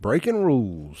Breaking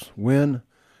rules when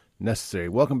necessary.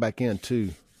 Welcome back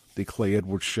into the Clay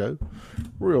Edwards Show.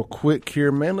 Real quick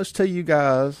here, man. Let's tell you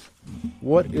guys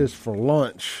what is for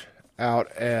lunch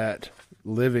out at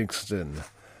Livingston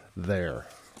there.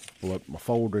 Pull up my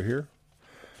folder here.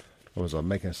 I was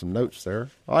making some notes there.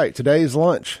 All right, today's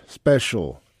lunch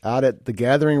special out at the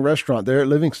Gathering Restaurant there at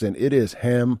Livingston. It is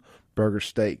hamburger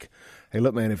steak. Hey,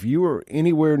 look, man, if you are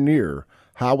anywhere near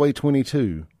Highway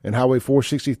 22 and Highway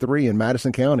 463 in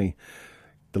Madison County,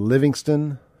 the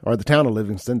town of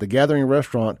Livingston, the Gathering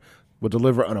Restaurant will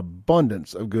deliver an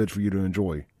abundance of goods for you to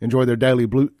enjoy. Enjoy their daily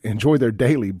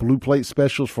blue plate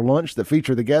specials for lunch that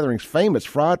feature the Gathering's famous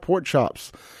fried pork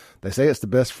chops. They say it's the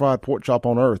best fried pork chop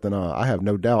on earth, and I have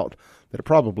no doubt that it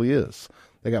probably is.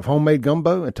 They have homemade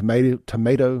gumbo and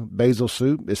tomato basil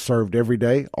soup. It's served every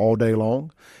day, all day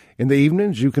long. In the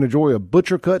evenings, you can enjoy a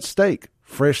butcher-cut steak,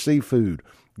 fresh seafood,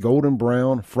 golden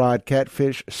brown fried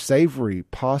catfish, savory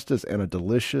pastas, and a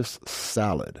delicious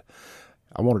salad.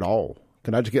 I want it all.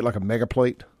 Can I just get like a mega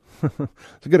plate?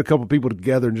 Let's get a couple people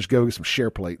together and just go get some share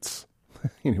plates.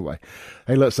 Anyway,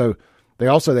 hey, look, so they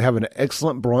have an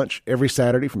excellent brunch every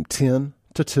Saturday from 10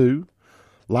 to 2.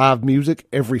 Live music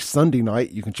every Sunday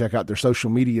night. You can check out their social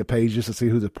media pages to see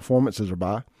who the performances are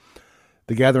by.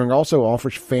 The Gathering also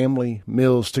offers family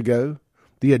meals to go.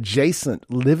 The adjacent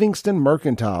Livingston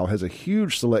Mercantile has a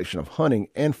huge selection of hunting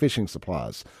and fishing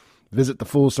supplies. Visit the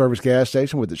full-service gas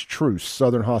station with its true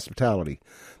Southern hospitality.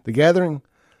 The Gathering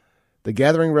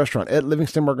Restaurant at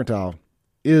Livingston Mercantile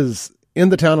is in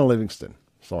the town of Livingston.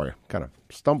 Sorry, kind of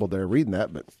stumbled there reading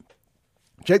that, but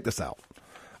check this out.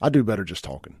 I do better just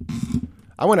talking.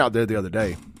 I went out there the other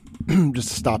day just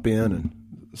to stop in and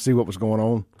see what was going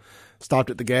on.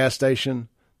 Stopped at the gas station.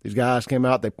 These guys came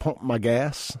out. They pumped my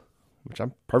gas, which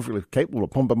I'm perfectly capable of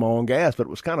pumping my own gas, but it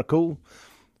was kind of cool.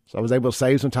 So I was able to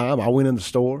save some time. I went in the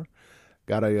store,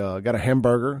 got a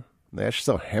hamburger. They actually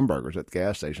sell hamburgers at the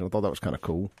gas station. I thought that was kind of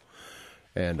cool.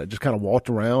 And I just kind of walked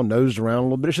around, nosed around a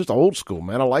little bit. It's just old school,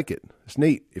 man. I like it. It's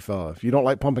neat. If you don't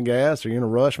like pumping gas or you're in a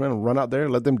rush, man, run out there,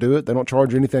 let them do it. They don't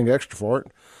charge you anything extra for it.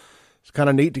 It's kind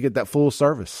of neat to get that full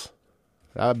service.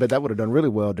 I bet that would have done really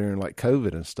well during like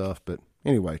COVID and stuff. But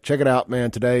anyway, check it out,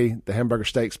 man. Today, the hamburger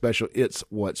steak special, it's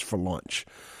what's for lunch.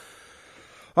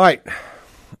 All right.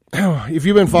 If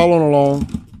you've been following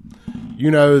along,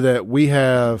 you know that we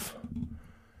have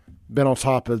been on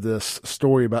top of this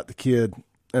story about the kid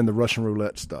and the Russian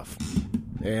roulette stuff,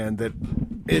 and that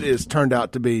it has turned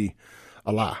out to be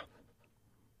a lie.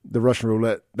 The Russian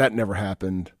roulette, that never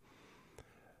happened.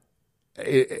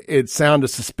 It sounded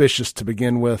suspicious to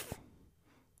begin with,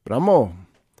 but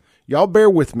y'all bear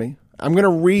with me. I'm going to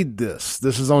read this.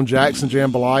 This is on Jackson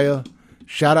Jambalaya.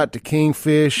 Shout out to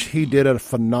Kingfish. He did a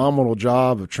phenomenal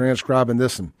job of transcribing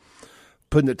this and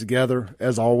putting it together,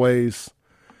 as always.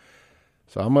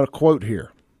 So I'm going to quote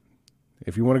here.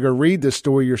 If you want to go read this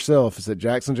story yourself, it's at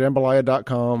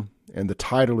jacksonjambalaya.com, and the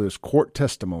title is Court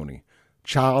Testimony,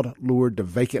 Child Lured to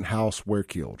Vacant House Where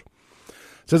Killed.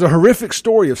 It says a horrific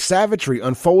story of savagery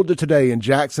unfolded today in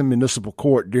Jackson Municipal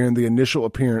Court during the initial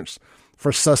appearance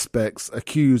for suspects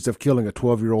accused of killing a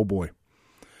 12-year-old boy.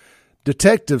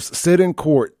 Detectives said in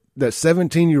court that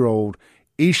 17-year-old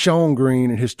Eshawn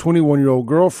Green and his 21-year-old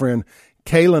girlfriend,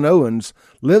 Kaylin Owens,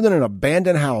 lived in an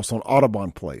abandoned house on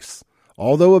Audubon Place.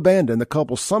 Although abandoned, the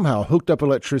couple somehow hooked up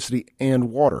electricity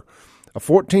and water. A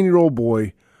 14-year-old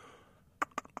boy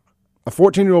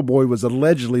was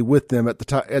allegedly with them at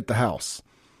the house.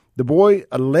 The boy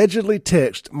allegedly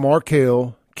texted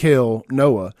Markel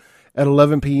Noah at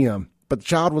 11 p.m., but the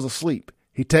child was asleep.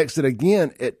 He texted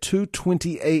again at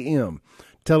 2:20 a.m.,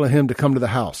 telling him to come to the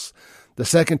house. The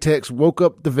second text woke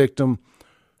up the victim,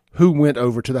 who went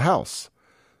over to the house.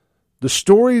 The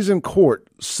stories in court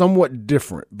somewhat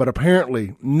different, but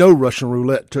apparently no Russian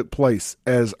roulette took place,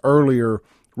 as earlier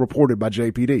reported by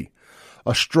JPD.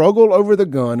 A struggle over the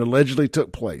gun allegedly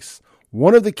took place.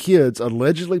 One of the kids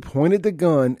allegedly pointed the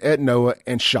gun at Noah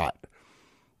and shot.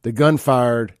 The gun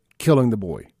fired, killing the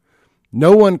boy.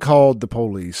 No one called the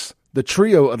police. The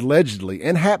trio allegedly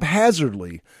and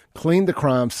haphazardly cleaned the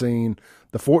crime scene.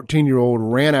 The 14-year-old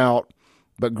ran out,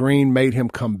 but Green made him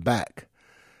come back.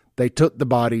 They took the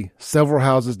body several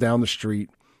houses down the street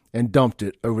and dumped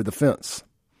it over the fence.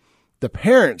 The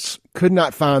parents could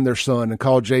not find their son and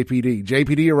called JPD.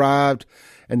 JPD arrived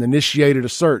and initiated a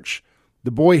search.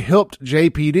 The boy helped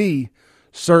JPD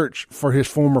search for his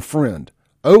former friend.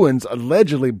 Owens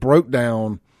allegedly broke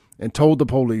down and told the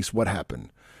police what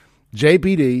happened.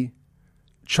 JPD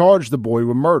charged the boy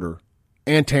with murder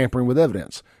and tampering with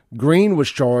evidence. Green was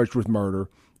charged with murder.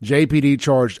 JPD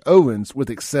charged Owens with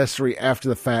accessory after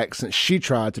the fact since she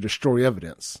tried to destroy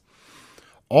evidence.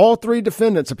 All three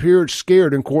defendants appeared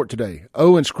scared in court today.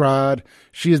 Owens cried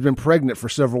she has been pregnant for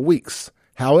several weeks.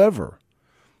 However,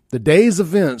 the day's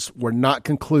events were not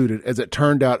concluded, as it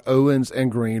turned out Owens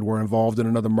and Green were involved in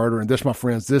another murder. And this, my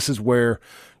friends, this is where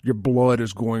your blood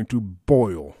is going to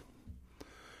boil.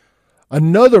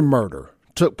 Another murder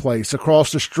took place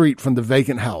across the street from the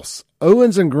vacant house.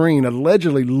 Owens and Green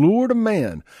allegedly lured a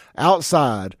man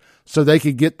outside so they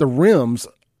could get the rims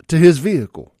to his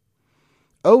vehicle.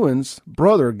 Owens'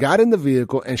 brother got in the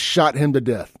vehicle and shot him to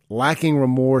death. Lacking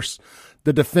remorse,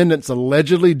 the defendants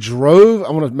allegedly drove, I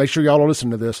want to make sure y'all are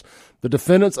listening to this, the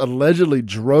defendants allegedly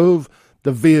drove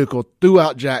the vehicle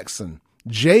throughout Jackson.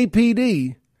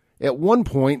 JPD at one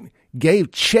point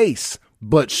gave chase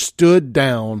but stood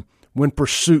down when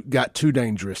pursuit got too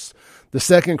dangerous. The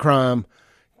second crime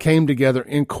came together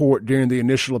in court during the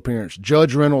initial appearance.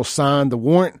 Judge Reynolds signed the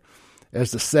warrant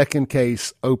as the second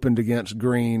case opened against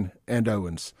Green and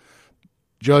Owens.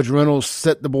 Judge Reynolds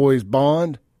set the boys'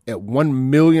 bond at $1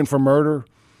 million for murder,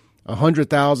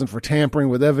 $100,000 for tampering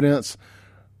with evidence.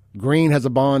 Green has a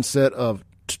bond set of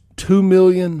 $2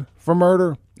 million for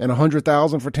murder and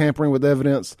 $100,000 for tampering with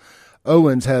evidence.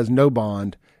 Owens has no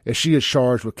bond, as she is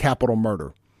charged with capital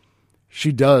murder.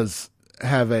 She does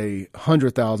have a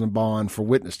 $100,000 bond for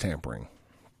witness tampering.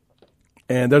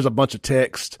 And there's a bunch of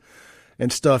text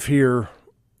and stuff here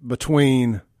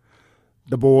between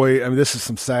the boy. I mean, this is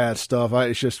some sad stuff.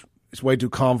 It's way too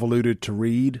convoluted to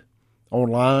read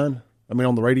online. I mean,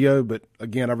 on the radio. But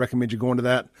again, I recommend you going to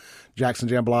that,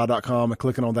 jacksonjambalaya.com, and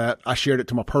clicking on that. I shared it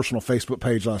to my personal Facebook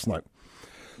page last night.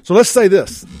 So let's say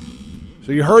this.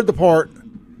 So you heard the part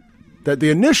that the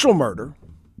initial murder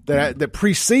that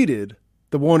preceded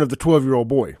the one of the 12-year-old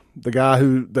boy, the guy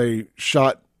who they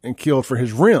shot and killed for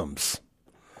his rims.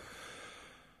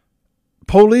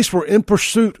 Police were in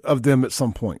pursuit of them at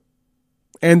some point,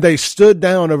 and they stood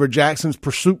down over Jackson's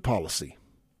pursuit policy.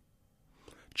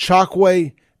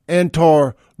 Chokwe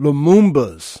Antar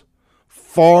Lumumba's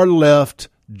far-left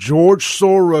George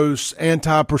Soros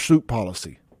anti-pursuit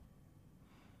policy.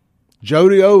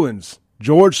 Jody Owens,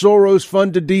 George Soros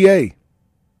funded DA.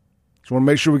 Just want to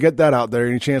make sure we get that out there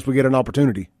any chance we get an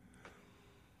opportunity.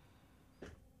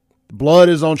 Blood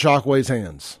is on Chokwe's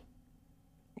hands.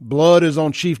 Blood is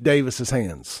on Chief Davis's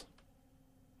hands.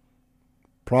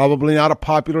 Probably not a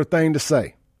popular thing to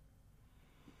say.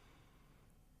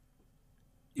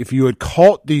 If you had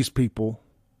caught these people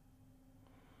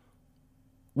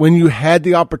when you had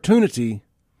the opportunity,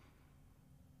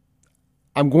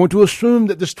 I'm going to assume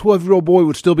that this 12-year-old boy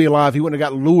would still be alive. He wouldn't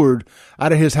have got lured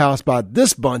out of his house by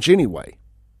this bunch anyway.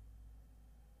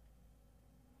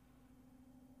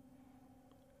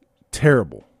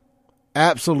 Terrible.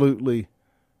 Absolutely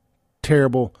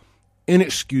terrible.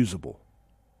 Inexcusable.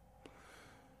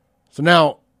 So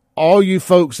now, all you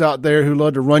folks out there who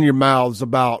love to run your mouths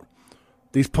about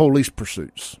these police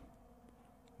pursuits.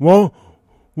 Why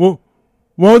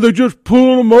are they just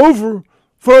pulling them over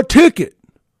for a ticket?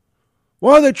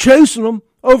 Why are they chasing them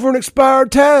over an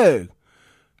expired tag?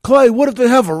 Clay, what if they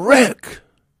have a wreck?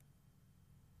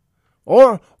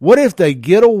 Or what if they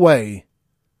get away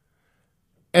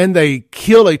and they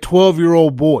kill a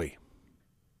 12-year-old boy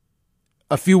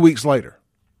a few weeks later?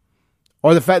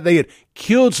 Or the fact they had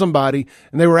killed somebody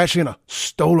and they were actually in a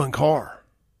stolen car.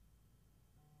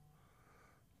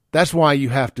 That's why you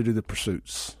have to do the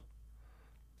pursuits.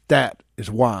 That is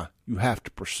why you have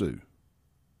to pursue.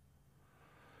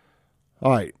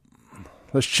 All right,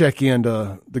 let's check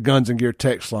into the Guns and Gear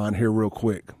text line here real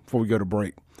quick before we go to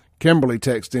break. Kimberly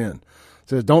texts in.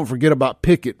 Says, don't forget about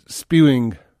Pickett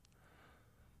spewing.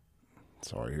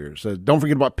 It says, don't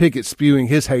forget about Pickett spewing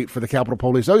his hate for the Capitol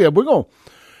Police. Oh, yeah, we're going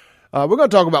to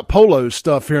talk about Polo's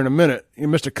stuff here in a minute.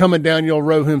 Mr. Coming Down Your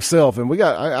Row himself. And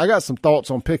I got some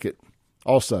thoughts on Pickett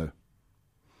also.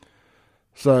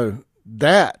 So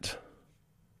that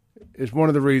is one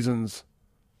of the reasons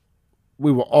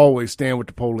we will always stand with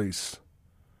the police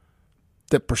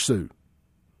that pursue.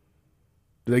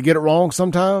 Do they get it wrong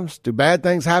sometimes? Do bad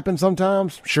things happen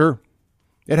sometimes? Sure,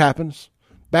 it happens.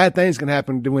 Bad things can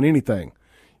happen doing anything.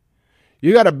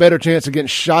 You got a better chance of getting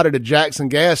shot at a Jackson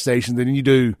gas station than you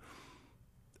do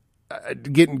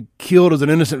getting killed as an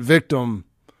innocent victim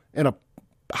in a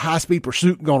high-speed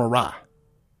pursuit gone awry.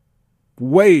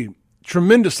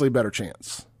 Tremendously better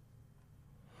chance.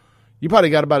 You probably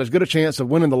got about as good a chance of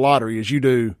winning the lottery as you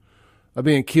do of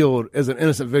being killed as an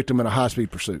innocent victim in a high-speed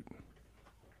pursuit.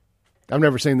 I've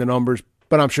never seen the numbers,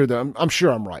 but I'm sure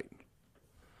I'm right.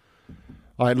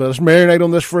 All right, let's marinate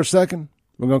on this for a second.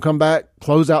 We're going to come back,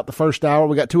 close out the first hour.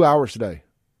 We got 2 hours today.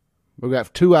 We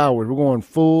got 2 hours. We're going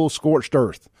full scorched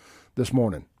earth this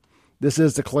morning. This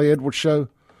is the Clay Edwards Show.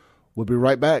 We'll be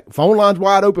right back. Phone line's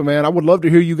wide open, man. I would love to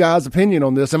hear you guys' opinion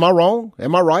on this. Am I wrong?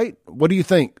 Am I right? What do you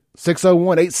think?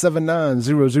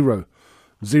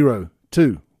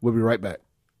 601-879-0002. We'll be right back.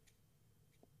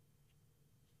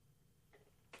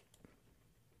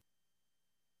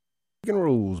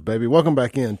 Rules, baby. Welcome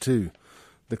back into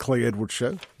the Clay Edwards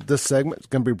Show. This segment is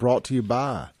going to be brought to you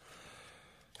by,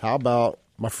 how about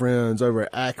my friends over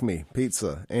at Acme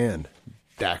Pizza and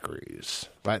Daiquiris,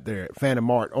 right there at Phantom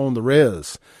Mart on the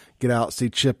Res. Get out, see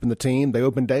Chip and the team. They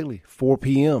open daily, 4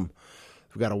 p.m.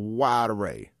 We've got a wide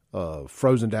array of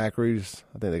frozen daiquiris.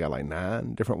 I think they got like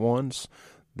 9 different ones.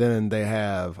 Then they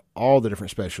have all the different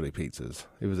specialty pizzas.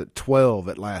 It was at 12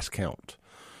 at last count.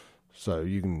 So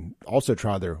you can also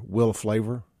try their Wheel of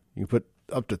Flavor. You can put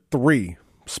up to 3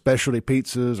 specialty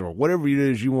pizzas or whatever it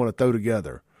is you want to throw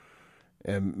together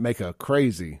and make a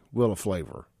crazy Wheel of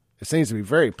Flavor. It seems to be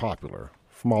very popular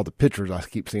from all the pictures I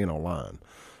keep seeing online.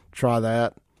 Try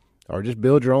that. Or just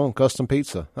build your own custom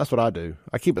pizza. That's what I do.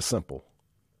 I keep it simple.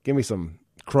 Give me some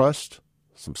crust,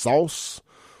 some sauce,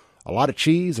 a lot of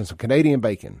cheese, and some Canadian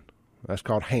bacon. That's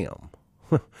called ham.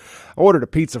 I ordered a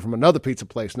pizza from another pizza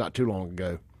place not too long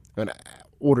ago, and I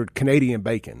ordered Canadian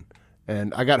bacon.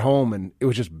 And I got home, and it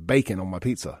was just bacon on my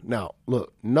pizza. Now,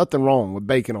 look, nothing wrong with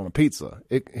bacon on a pizza.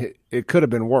 It could have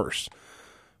been worse.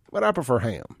 But I prefer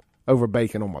ham over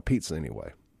bacon on my pizza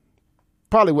anyway.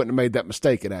 Probably wouldn't have made that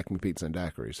mistake at Acme Pizza and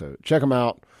Daiquiri. So check them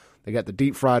out. They got the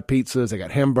deep fried pizzas. They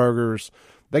got hamburgers.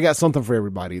 They got something for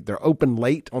everybody. They're open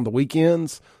late on the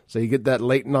weekends, so you get that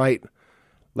late night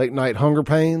hunger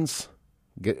pains.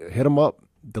 Hit them up.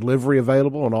 Delivery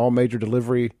available on all major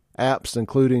delivery apps,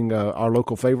 including our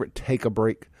local favorite, Take a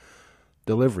Break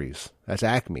Deliveries. That's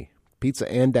Acme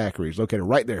Pizza and Daiquiris, located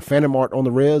right there. Phantom Mart on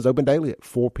the Res, open daily at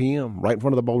 4 p.m., right in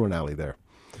front of the bowling alley there.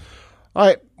 All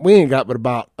right, we ain't got but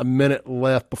about a minute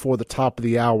left before the top of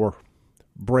the hour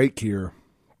break here.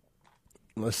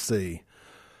 Let's see.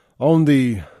 On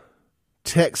the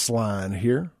text line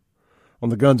here, on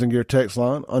the Guns and Gear text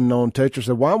line, unknown texter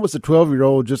said, why was the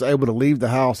 12-year-old just able to leave the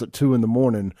house at 2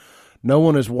 a.m? No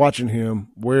one is watching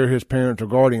him. Where are his parents or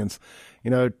guardians?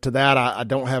 To that, I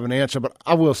don't have an answer, but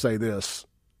I will say this.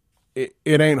 It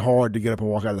ain't hard to get up and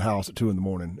walk out of the house at 2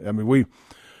 a.m. I mean, we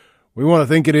want to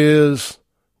think it is.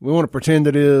 We want to pretend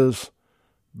it is,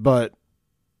 but,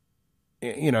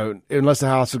 unless the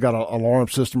house has got an alarm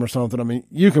system or something, I mean,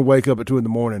 you can wake up at 2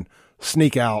 a.m,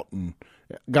 sneak out, and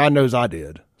God knows I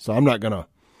did. So I'm not gonna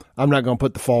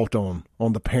put the fault on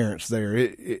the parents there.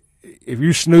 If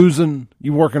you're snoozing,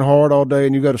 you working hard all day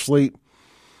and you go to sleep,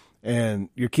 and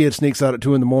your kid sneaks out at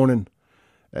 2 a.m,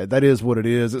 that is what it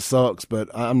is. It sucks, but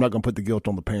I'm not going to put the guilt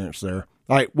on the parents there.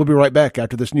 All right, we'll be right back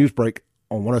after this news break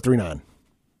on 103.9.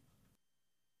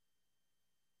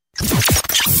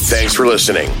 Thanks for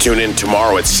listening. Tune in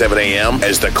tomorrow at 7 a.m.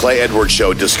 as the Clay Edwards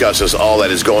Show discusses all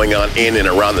that is going on in and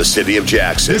around the city of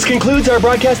Jackson. This concludes our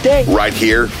broadcast day. Right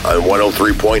here on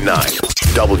 103.9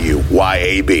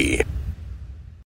 WYAB.